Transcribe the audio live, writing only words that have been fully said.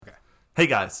Hey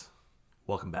guys,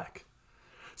 welcome back.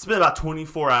 It's been about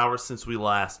 24 hours since we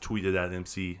last tweeted at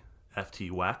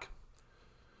MCFTWAC.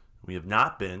 We have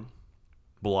not been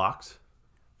blocked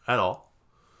at all,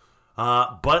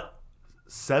 but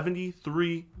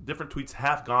 73 different tweets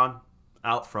have gone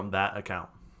out from that account.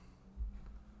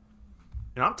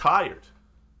 And I'm tired.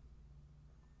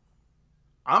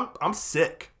 I'm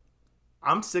sick.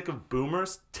 I'm sick of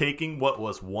boomers taking what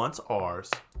was once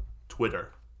ours,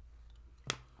 Twitter,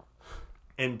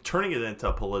 and turning it into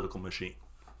a political machine.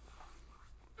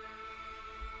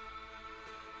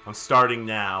 I'm starting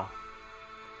now.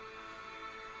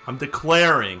 I'm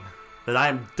declaring that I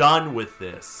am done with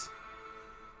this.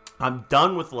 I'm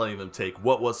done with letting them take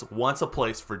what was once a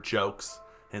place for jokes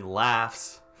and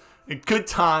laughs and good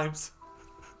times,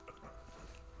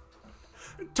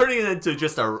 turning it into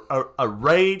just a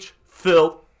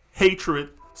rage-filled,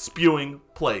 hatred-spewing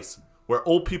place where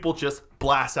old people just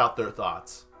blast out their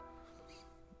thoughts.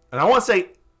 And I want to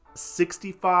say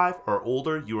 65 or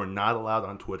older, you are not allowed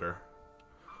on Twitter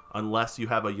unless you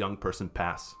have a young person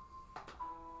pass.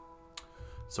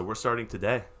 So we're starting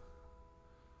today.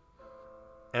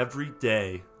 Every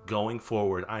day going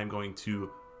forward, I am going to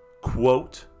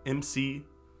quote MC,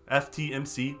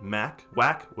 FTMC, Mac,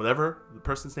 Whack, whatever the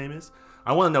person's name is.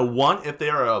 I want to know, one, if they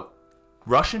are a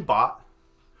Russian bot.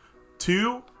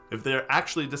 Two, if they're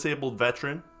actually a disabled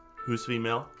veteran who's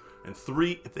female. And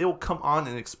three, if they will come on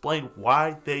and explain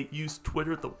why they use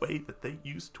Twitter the way that they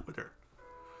use Twitter.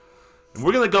 And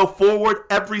we're going to go forward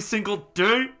every single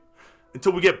day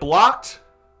until we get blocked.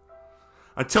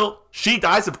 Until she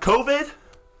dies of COVID.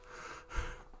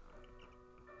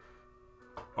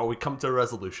 Or we come to a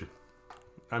resolution.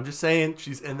 I'm just saying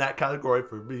she's in that category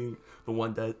for being the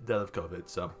one dead of COVID.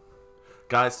 So,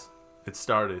 guys, it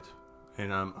started.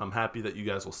 And I'm happy that you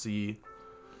guys will see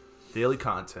daily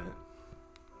content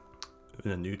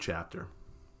in a new chapter.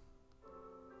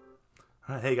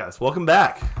 All right, hey guys, welcome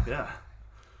back. Yeah.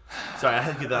 Sorry, I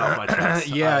had to get that off my chest.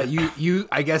 Yeah, you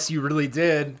I guess you really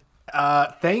did.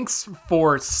 Thanks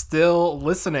for still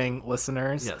listening,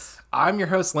 listeners. Yes. I'm your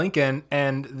host, Lincoln,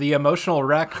 and the emotional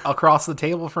wreck across the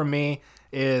table from me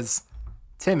is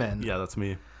Timon. Yeah, that's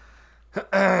me.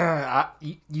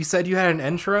 You said you had an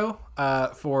intro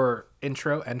for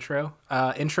intro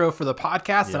for the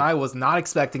podcast, Yeah. and I was not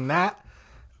expecting that,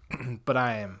 but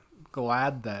I am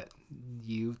glad that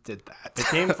you did that. It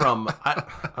came from,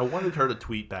 I wanted her to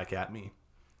tweet back at me,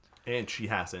 and she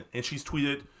hasn't. And she's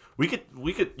tweeted, we could.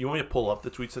 You want me to pull up the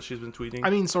tweets that she's been tweeting? I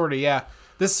mean, sort of, yeah.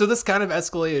 This kind of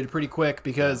escalated pretty quick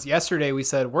because yesterday we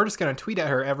said we're just going to tweet at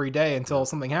her every day until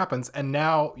something happens, and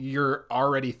now you're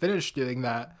already finished doing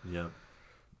that. Yeah.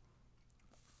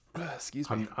 Excuse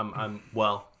me.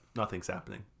 Well, nothing's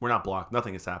happening. We're not blocked.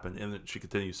 Nothing has happened, and then she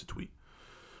continues to tweet.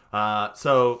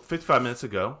 So 55 minutes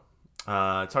ago,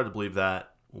 it's hard to believe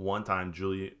that one time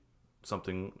Giuliani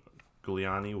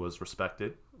was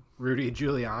respected. Rudy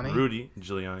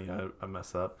Giuliani, I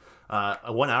messed up.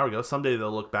 1 hour ago, someday they'll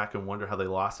look back and wonder how they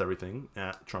lost everything.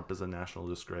 Trump is a national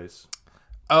disgrace.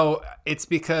 Oh, it's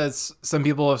because some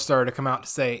people have started to come out to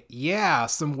say, yeah,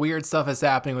 some weird stuff is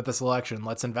happening with this election.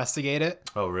 Let's investigate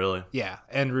it. Oh, really? Yeah,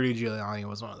 and Rudy Giuliani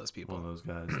was one of those people. One of those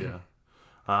guys, yeah.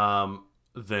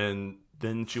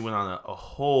 Then she went on a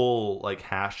whole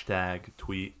hashtag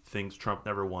tweet, things Trump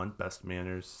never won, best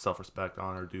manners, self-respect,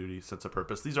 honor, duty, sense of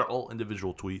purpose. These are all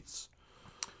individual tweets.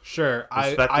 Sure.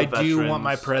 I do want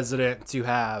my president to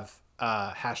have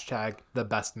hashtag the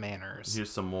best manners.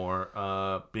 Here's some more.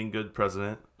 Being good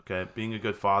president. Okay. Being a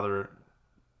good father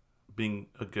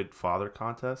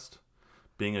contest.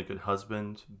 Being a good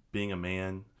husband. Being a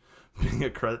man. Being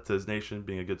a credit to his nation.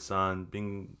 Being a good son.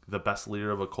 Being the best leader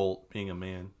of a cult. Being a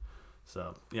man.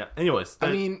 So yeah. Anyways,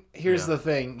 here's the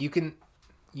thing.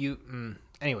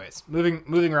 Anyways,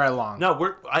 moving right along.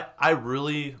 No, I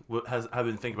really have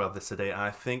been thinking about this today, and I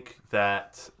think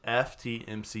that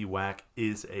FTMC Whack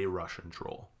is a Russian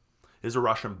troll, is a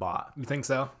Russian bot. You think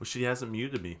so? Well, she hasn't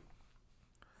muted me.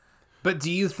 But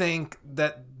do you think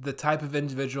that the type of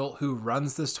individual who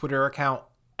runs this Twitter account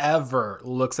ever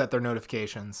looks at their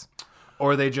notifications,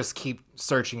 or they just keep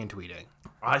searching and tweeting?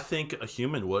 I think a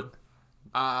human would.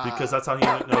 Because that's how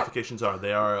human notifications are.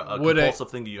 They are a compulsive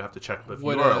thing that you have to check. But if you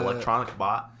are an electronic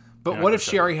bot... But what if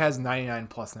she already has 99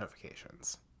 plus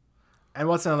notifications? And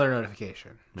what's another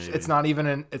notification? Maybe. It's not even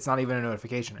a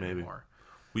notification anymore.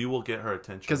 We will get her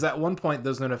attention. Because at one point,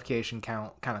 those notification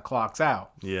count kind of clocks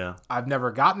out. Yeah. I've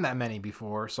never gotten that many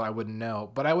before, so I wouldn't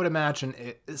know. But I would imagine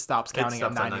it stops counting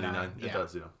at 99. It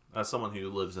does, yeah. As someone who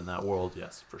lives in that world,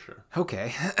 yes, for sure.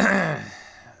 Okay.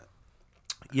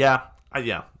 Yeah.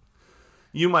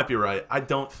 You might be right. I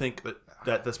don't think that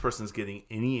that this person is getting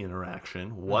any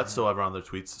interaction whatsoever on their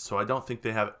tweets. So I don't think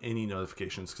they have any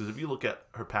notifications. Because if you look at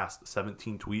her past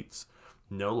 17 tweets,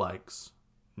 no likes,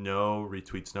 no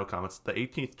retweets, no comments. The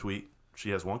 18th tweet, she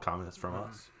has one comment. It's from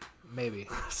us. Maybe.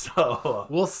 So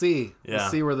we'll see. Yeah. We'll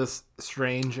see where this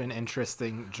strange and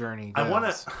interesting journey goes.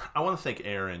 I want to thank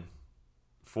Aaron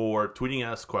for tweeting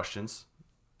us questions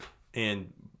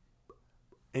and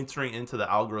entering into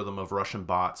the algorithm of Russian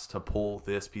bots to pull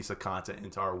this piece of content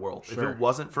into our world. Sure. If it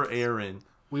wasn't for Aaron,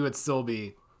 we would still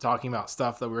be talking about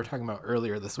stuff that we were talking about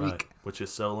earlier this week, which is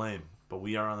so lame. But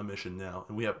we are on a mission now,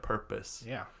 and we have purpose.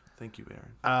 Yeah. Thank you,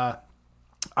 Aaron.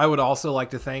 I would also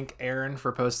like to thank Aaron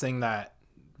for posting that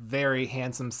very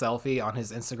handsome selfie on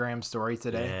his Instagram story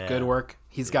today. Yeah. Good work.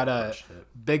 He's got a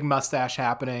big mustache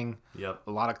happening. Yep.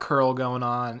 A lot of curl going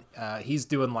on. He's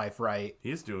doing life right.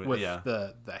 He's doing with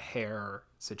the hair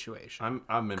situation.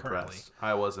 I'm impressed.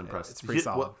 I was impressed. It's pretty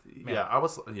solid. Yeah, I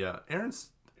was. Yeah,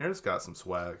 Aaron's got some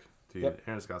swag, dude. Yep.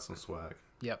 Aaron's got some swag.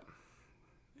 Yep.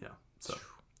 Yeah. So.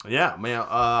 Yeah, man.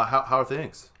 How are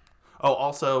things? Oh,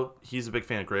 also, he's a big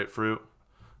fan of Grapefruit.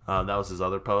 That was his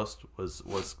other post,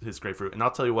 was his grapefruit. And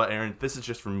I'll tell you what, Aaron, this is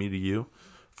just from me to you.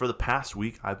 For the past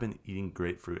week, I've been eating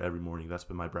grapefruit every morning. That's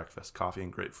been my breakfast, coffee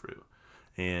and grapefruit.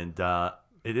 And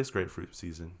it is grapefruit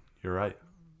season. You're right.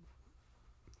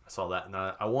 I saw that. And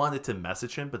I wanted to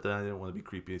message him, but then I didn't want to be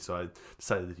creepy, so I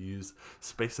decided to use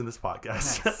space in this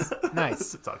podcast.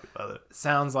 Nice. to talk about it.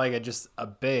 Sounds like just a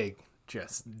big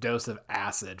dose of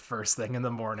acid first thing in the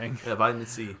morning. Yeah, vitamin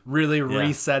C really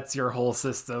resets your whole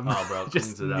system. Oh, bro,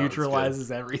 just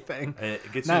neutralizes everything. And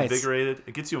it gets you invigorated.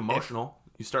 It gets you emotional.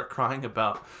 You start crying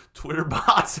about Twitter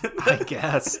bots. I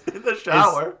guess in the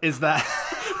shower. Is that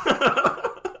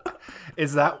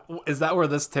is where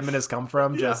this timidness come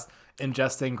from? Yeah. Just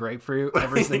ingesting grapefruit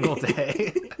every single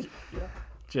day.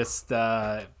 Just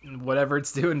whatever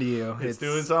it's doing to you. It's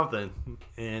doing something,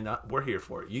 and we're here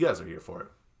for it. You guys are here for it.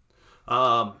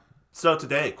 So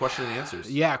today, question and answers.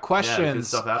 Yeah, questions. Yeah, good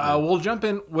stuff happening. We'll jump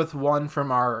in with one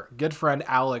from our good friend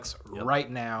Alex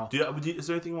right now. Is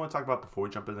there anything you want to talk about before we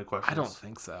jump into the questions? I don't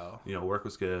think so. Work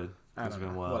was good. Things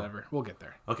going well. Whatever. We'll get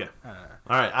there. Okay. I don't know.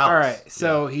 All right, Alex. All right.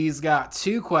 So he's got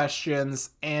 2 questions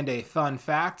and a fun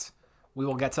fact. We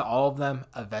will get to all of them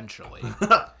eventually.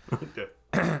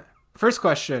 Okay. First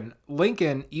question.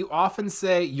 Lincoln, you often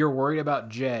say you're worried about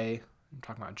Jay. I'm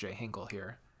talking about Jay Hinkle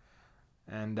here.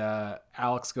 And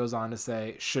Alex goes on to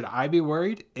say, should I be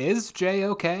worried? Is Jay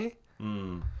okay?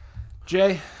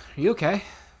 Jay, are you okay?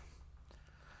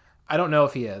 I don't know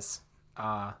if he is.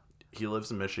 He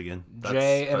lives in Michigan.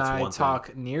 Jay and I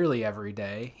talk nearly every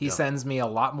day. He sends me a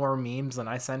lot more memes than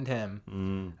I send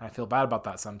him. I feel bad about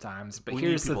that sometimes. But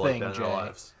here's the thing,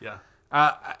 Jay. Yeah.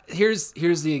 Here's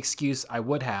the excuse I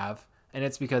would have, and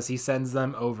it's because he sends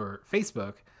them over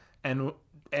Facebook and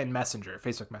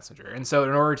Facebook Messenger. And so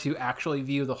in order to actually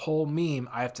view the whole meme,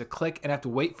 I have to click and I have to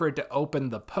wait for it to open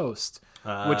the post,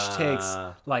 which takes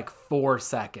like 4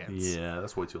 seconds. Yeah,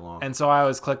 that's way too long. And so I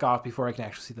always click off before I can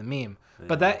actually see the meme. Yeah.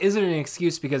 But that isn't an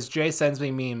excuse because Jay sends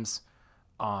me memes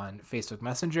on Facebook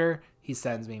Messenger. He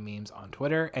sends me memes on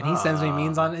Twitter. And he sends me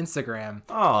memes on Instagram.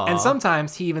 And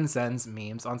sometimes he even sends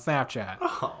memes on Snapchat.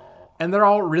 And they're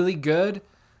all really good.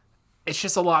 It's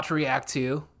just a lot to react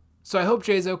to. So I hope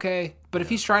Jay's okay. But if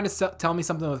he's trying to tell me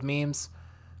something with memes,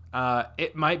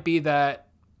 it might be that.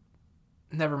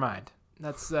 Never mind.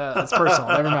 That's personal.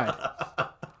 Never mind.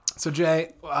 So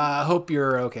Jay, I hope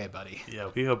you're okay, buddy. Yeah,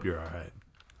 we hope you're all right.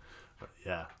 But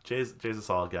yeah, Jay's a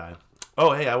solid guy.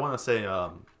 Oh, hey, I want to say, I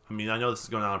know this is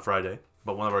going on Friday,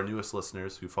 but one of our newest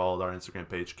listeners who followed our Instagram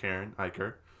page, Karen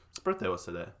Eicher, his birthday was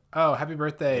today. Oh, happy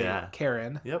birthday,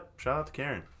 Karen. Yep, shout out to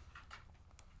Karen.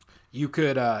 You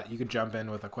could jump in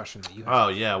with a question that you have. Oh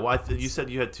yeah, well you said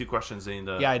you had 2 questions in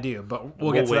the. Yeah, I do, but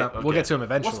we'll get to them. Okay. We'll get to them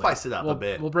eventually. We'll spice it up a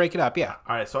bit. We'll break it up. Yeah.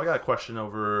 All right, so I got a question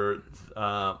over.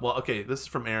 This is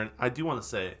from Aaron. I do want to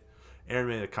say, Aaron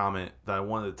made a comment that I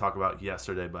wanted to talk about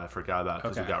yesterday, but I forgot about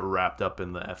because we got wrapped up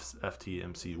in the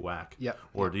FTMC whack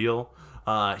ordeal.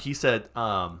 He said,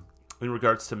 in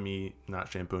regards to me not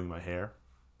shampooing my hair,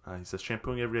 he says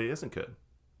shampooing every day isn't good.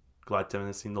 Glad Tim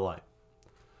has seen the light.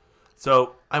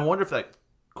 So I wonder if that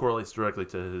correlates directly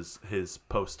to his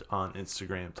post on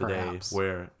Instagram today, Perhaps.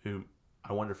 where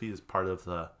I wonder if he is part of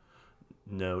the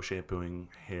no shampooing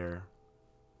hair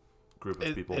group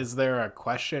of people. Is there a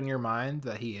question in your mind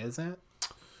that he isn't?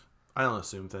 I don't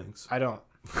assume things. I don't.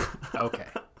 Okay.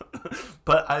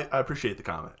 But I appreciate the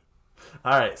comment.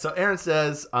 All right. So Aaron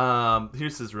says,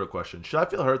 here's his real question. Should I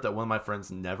feel hurt that one of my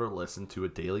friends never listened to a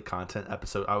daily content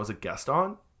episode I was a guest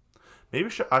on? Maybe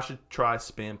I should try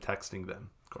spam texting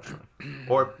them. Question.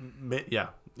 Or,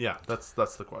 Yeah, that's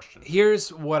the question.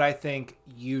 Here's what I think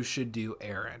you should do,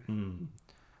 Aaron.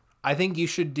 I think you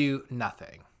should do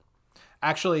nothing.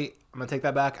 Actually, I'm going to take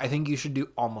that back. I think you should do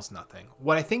almost nothing.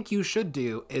 What I think you should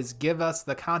do is give us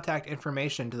the contact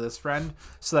information to this friend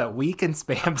so that we can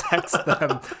spam text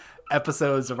them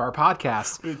episodes of our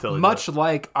podcast. Much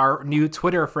like our new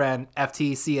Twitter friend,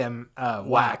 FTCM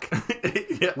Whack.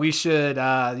 Yeah. We should,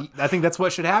 I think that's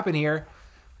what should happen here.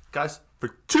 Guys,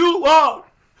 for too long,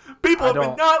 people have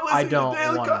been not listening to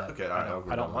Daily Okay, all right.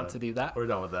 I don't want to do that. We're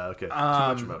done with that. Okay. Too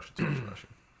much emotion.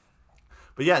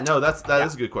 But yeah, no, that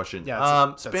is a good question. Yeah,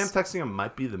 spam texting them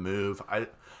might be the move.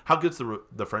 How good's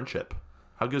the friendship?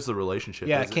 How good's the relationship?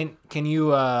 Yeah, can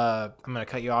you? I'm gonna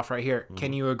cut you off right here.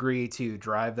 Can you agree to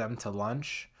drive them to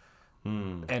lunch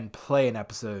and play an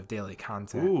episode of daily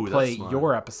content? Ooh, play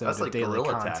your episode of daily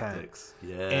guerrilla content. Tactics.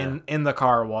 Yeah. In the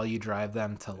car while you drive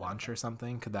them to lunch or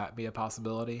something. Could that be a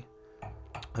possibility?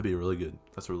 That'd be really good.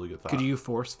 That's a really good thought. Could you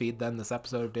force feed them this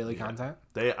episode of daily content?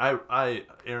 Aaron,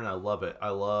 I love it. I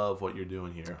love what you're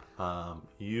doing here.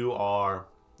 You are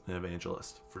an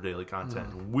evangelist for daily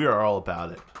content. We are all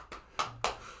about it.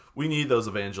 We need those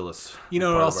evangelists. You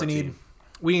know what else we need?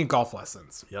 We need golf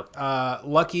lessons. Yep.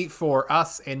 Lucky for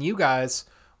us and you guys,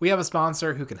 we have a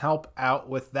sponsor who can help out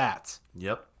with that.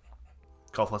 Yep.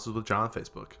 Golf Lessons with John on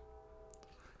Facebook.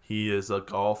 He is a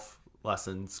golf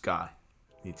lessons guy.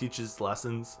 He teaches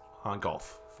lessons on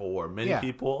golf for many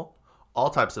people,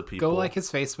 all types of people. Go like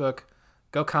his Facebook.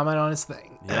 Go comment on his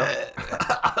thing. Yep.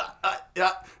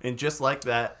 Yeah. And just like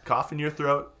that, cough in your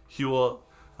throat, he will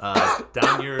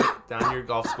down your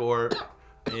golf score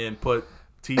and put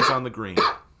tees on the green.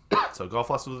 So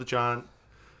Golf Lessons with John.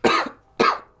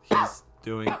 He's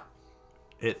doing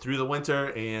it through the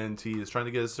winter, and he is trying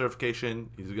to get his certification.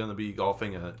 He's going to be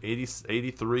golfing a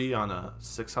 83 on a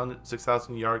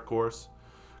 6,000 yard course.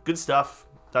 Good stuff.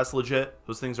 That's legit.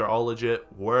 Those things are all legit.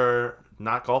 We're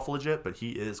not golf legit, but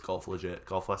he is golf legit.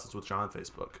 Golf Lessons with John on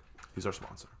Facebook. He's our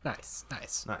sponsor. Nice.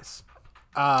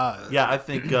 Yeah, I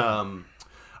think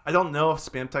I don't know if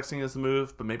spam texting is the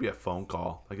move, but maybe a phone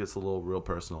call. Like it's a little real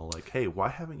personal. Like, hey, why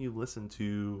haven't you listened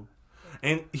to?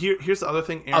 And here's the other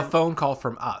thing, Aaron. A phone call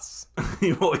from us.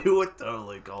 You would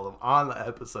totally call them on the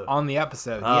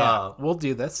episode. Yeah. We'll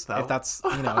do this if that's,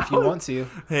 if you want to.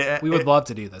 We would love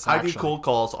to do this, actually. I do cold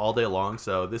calls all day long,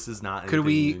 so this is not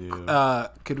anything new.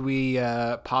 Could we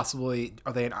possibly,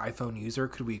 are they an iPhone user?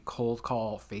 Could we cold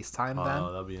call FaceTime them?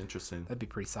 Oh, that'd be interesting. That'd be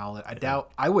pretty solid.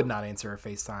 I would not answer a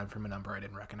FaceTime from a number I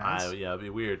didn't recognize. Yeah, it'd be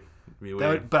weird.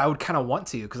 But I would kind of want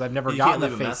to because I've never gotten a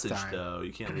FaceTime. Message, though.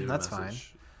 You can't leave That's a message.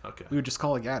 Fine. Okay. We would just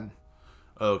call again.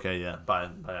 Okay, yeah, by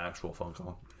actual phone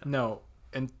call. Yeah. No,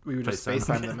 and we would just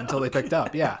FaceTime them until they picked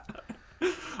up. Yeah.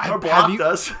 Or blocked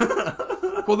us.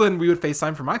 Well, then we would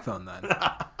FaceTime from my phone then.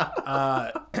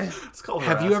 It's called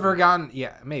have you ever gotten?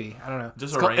 Yeah, maybe. I don't know.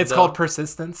 It's called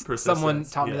persistence. Someone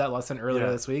taught me that lesson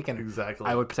earlier this week, and exactly.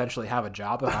 I would potentially have a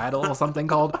job if I had a little something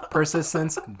called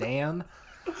persistence. Dan.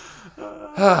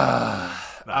 Nice.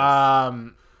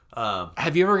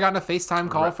 Have you ever gotten a FaceTime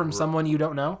call from someone you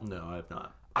don't know? No, I have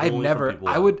not. I've never.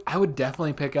 I would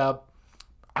definitely pick up.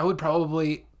 I would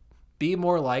probably be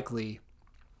more likely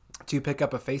to pick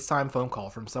up a FaceTime phone call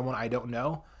from someone I don't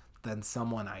know than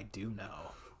someone I do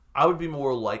know. I would be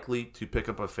more likely to pick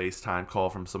up a FaceTime call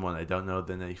from someone I don't know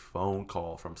than a phone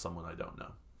call from someone I don't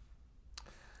know.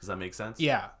 Does that make sense?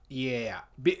 Yeah.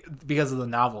 Because of the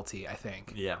novelty, I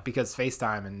think. Yeah. Because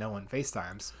FaceTime and no one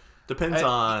FaceTimes. Depends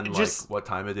on what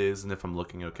time it is and if I'm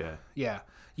looking okay. Yeah.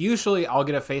 Usually I'll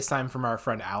get a FaceTime from our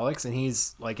friend Alex and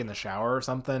he's like in the shower or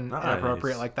something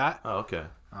inappropriate like that. Oh, okay.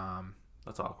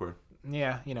 That's awkward.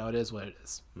 Yeah, it is what it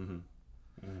is. Mm-hmm.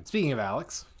 Mm-hmm. Speaking of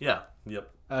Alex. Yeah. Yep.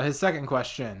 His second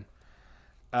question.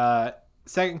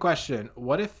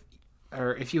 What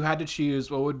if you had to choose,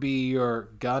 what would be your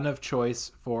gun of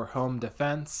choice for home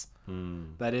defense?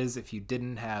 That is, if you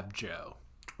didn't have Joe.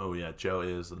 Oh yeah, Joe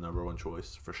is the number one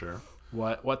choice for sure.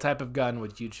 What type of gun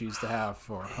would you choose to have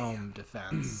for home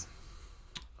defense?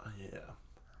 Yeah,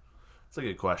 it's a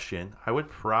good question. I would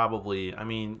probably,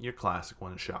 your classic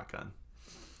one is shotgun.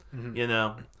 Mm-hmm.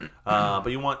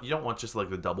 But you don't want just like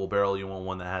the double barrel. You want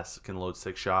one that can load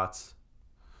 6 shots.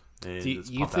 And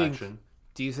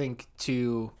Do you think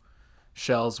 2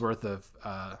 shells worth of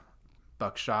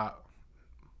buckshot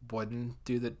wouldn't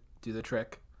do the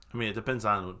trick? It depends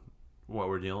on what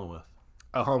we're dealing with.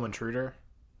 A home intruder,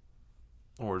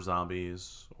 or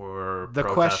zombies, or the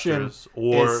question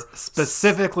is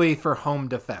specifically for home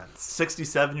defense.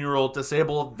 67-year-old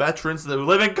disabled veterans that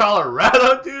live in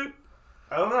Colorado, dude.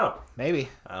 I don't know. Maybe.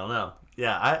 I don't know.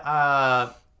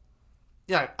 Yeah,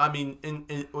 Yeah, I mean,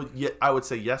 I would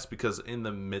say yes because in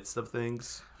the midst of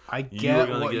things, I get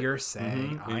what you're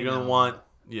saying. Mm-hmm, you're gonna want,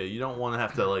 you don't want to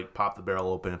have to like pop the barrel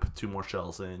open and put 2 more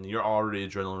shells in. You're already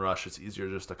adrenaline rush. It's easier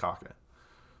just to cock it.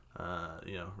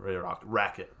 Ready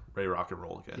to rock and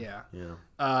roll again. Yeah.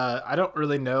 I don't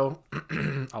really know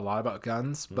a lot about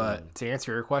guns, but to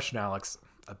answer your question, Alex,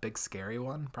 a big scary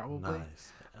one probably.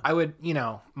 Nice. Yeah. I would,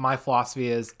 my philosophy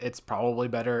is it's probably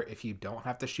better if you don't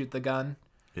have to shoot the gun.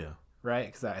 Yeah. Right?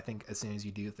 Because I think as soon as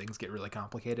you do, things get really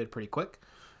complicated pretty quick.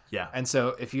 Yeah. And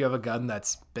so if you have a gun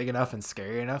that's big enough and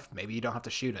scary enough, maybe you don't have to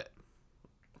shoot it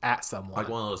at someone. Like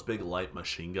one of those big light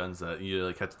machine guns that you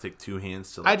like have to take 2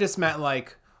 hands to. I just meant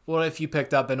like, what if you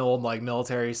picked up an old like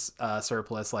military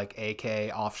surplus like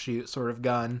AK offshoot sort of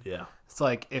gun? Yeah. It's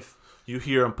like if you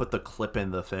hear them put the clip in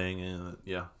the thing and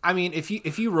yeah. I mean, if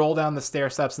you roll down the stair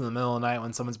steps in the middle of the night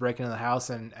when someone's breaking into the house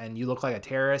and you look like a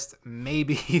terrorist,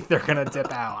 maybe they're gonna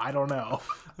dip out. I don't know.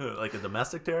 Like a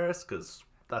domestic terrorist, because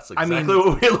that's exactly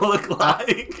what we look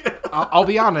like. I'll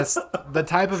be honest. The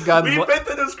type of gun we fit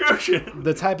the description.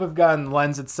 The type of gun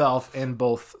lends itself in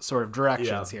both sort of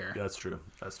directions here. That's true.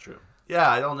 Yeah,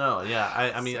 I don't know. Yeah,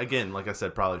 I mean, again, like I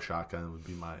said, probably shotgun would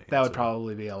be my answer. That would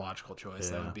probably be a logical choice.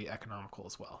 Yeah. That would be economical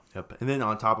as well. Yep. And then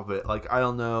on top of it, like I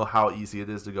don't know how easy it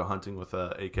is to go hunting with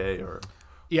a AK or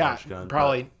gun,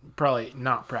 probably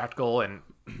not practical, and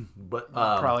but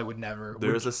probably would never.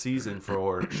 There's a season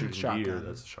for shooting deer.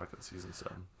 That's a shotgun season,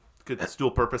 so good. It's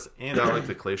dual purpose, and I like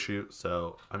to clay shoot.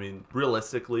 So I mean,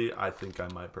 realistically, I think I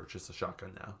might purchase a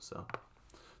shotgun now. So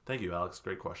thank you, Alex.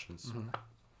 Great questions. Mm-hmm.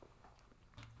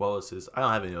 What was his? I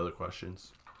don't have any other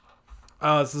questions.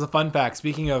 This is a fun fact.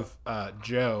 Speaking of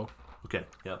Joe. Okay.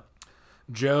 Yep.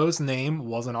 Joe's name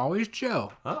wasn't always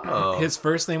Joe. Oh. His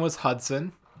first name was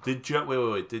Hudson. Did Joe?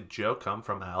 Wait. Did Joe come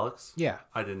from Alex? Yeah.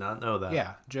 I did not know that.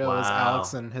 Yeah. Joe is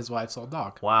Alex and his wife's old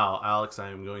dog. Wow, Alex, I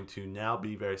am going to now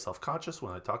be very self-conscious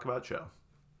when I talk about Joe.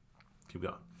 Keep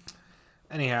going.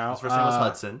 Anyhow. His first name was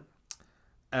Hudson.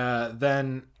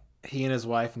 Then he and his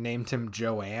wife named him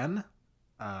Joanne.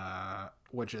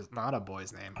 Which is not a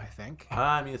boy's name, I think.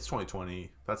 I mean, it's 2020.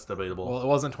 That's debatable. Well, it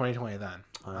wasn't 2020 then.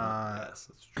 Yes,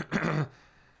 that's true.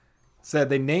 Said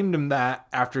they named him that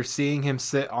after seeing him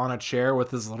sit on a chair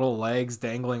with his little legs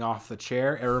dangling off the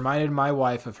chair. It reminded my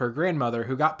wife of her grandmother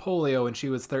who got polio when she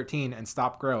was 13 and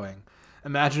stopped growing.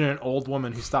 Imagine an old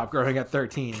woman who stopped growing at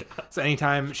 13. So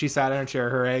anytime she sat in a chair,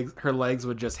 her legs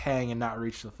would just hang and not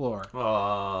reach the floor.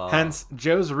 Hence,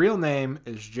 Joe's real name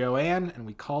is Joanne, and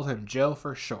we called him Joe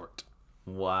for short.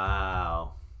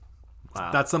 Wow.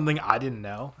 That's something I didn't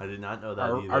know. I did not know that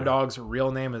either. Our dog's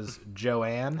real name is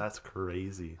Joanne. That's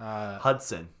crazy.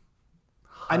 Hudson.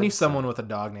 I knew someone with a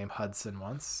dog named Hudson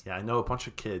once. Yeah, I know a bunch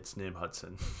of kids named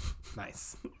Hudson.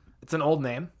 Nice. It's an old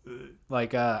name. Like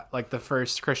the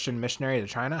first Christian missionary to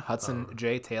China, Hudson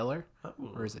J. Taylor.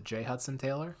 Or is it J. Hudson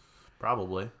Taylor?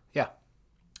 Probably. Yeah.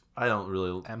 I don't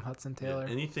really... M. Hudson Taylor?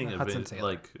 Yeah, anything Hudson Taylor.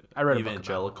 Like I read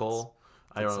evangelical...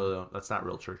 I don't really know. That's not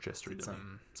real church history to me.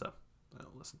 So I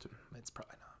don't listen to it. It's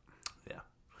probably not. Yeah.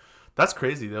 That's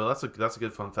crazy, though. That's a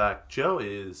good fun fact. Joe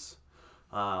is...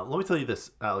 let me tell you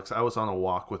this, Alex. I was on a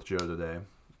walk with Joe today,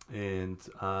 and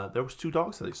there was 2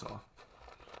 dogs that he saw.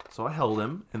 So I held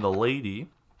him, and the lady...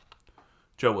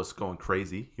 Joe was going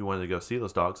crazy. He wanted to go see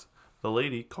those dogs. The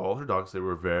lady called her dogs. They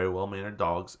were very well-mannered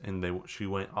dogs, and she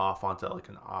went off onto like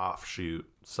an offshoot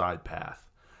side path.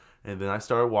 And then I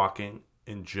started walking,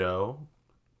 and Joe...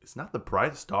 It's not the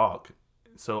brightest dog.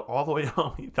 So all the way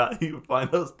home, he thought he would find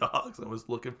those dogs and was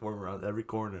looking for them around every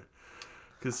corner.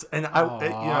 He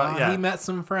met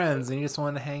some friends and he just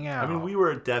wanted to hang out. I mean, we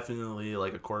were definitely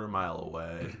like a quarter mile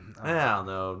away. I don't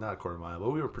know, not a quarter mile,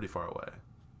 but we were pretty far away.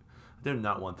 I did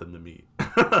not want them to meet.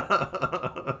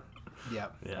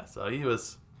 Yep. Yeah, so he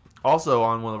was also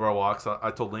on one of our walks.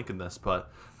 I told Lincoln this,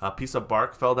 but a piece of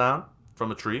bark fell down from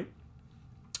a tree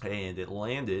and it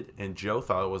landed, and Joe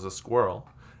thought it was a squirrel.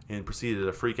 And proceeded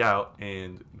to freak out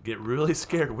and get really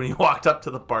scared when he walked up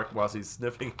to the bark while he's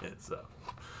sniffing it. So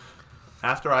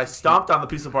after I stomped on the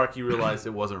piece of bark, he realized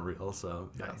it wasn't real. So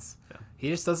yeah. Nice. Yeah. He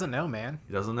just doesn't know, man.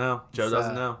 He doesn't know. Joe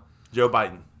doesn't know. Joe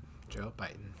Biden. Joe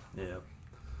Biden. Yeah.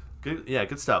 Good. Yeah.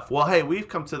 Good stuff. Well, hey, we've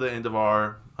come to the end of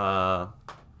our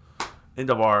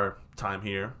time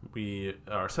here. We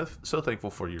are so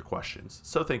thankful for your questions.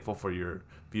 So thankful for your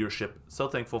viewership. So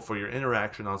thankful for your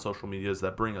interaction on social medias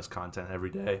that bring us content every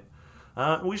day.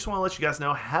 We just want to let you guys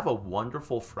know, have a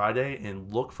wonderful Friday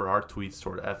and look for our tweets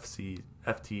toward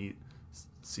FTC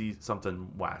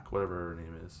something whack, whatever her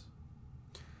name is.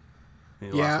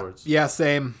 Any last words? Yeah,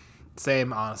 same,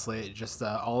 honestly. Just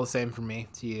all the same from me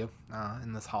to you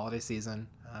in this holiday season.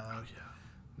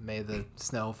 may the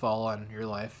snow fall on your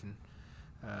life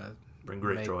and bring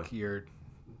great make joy. your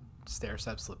stair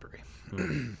step slippery.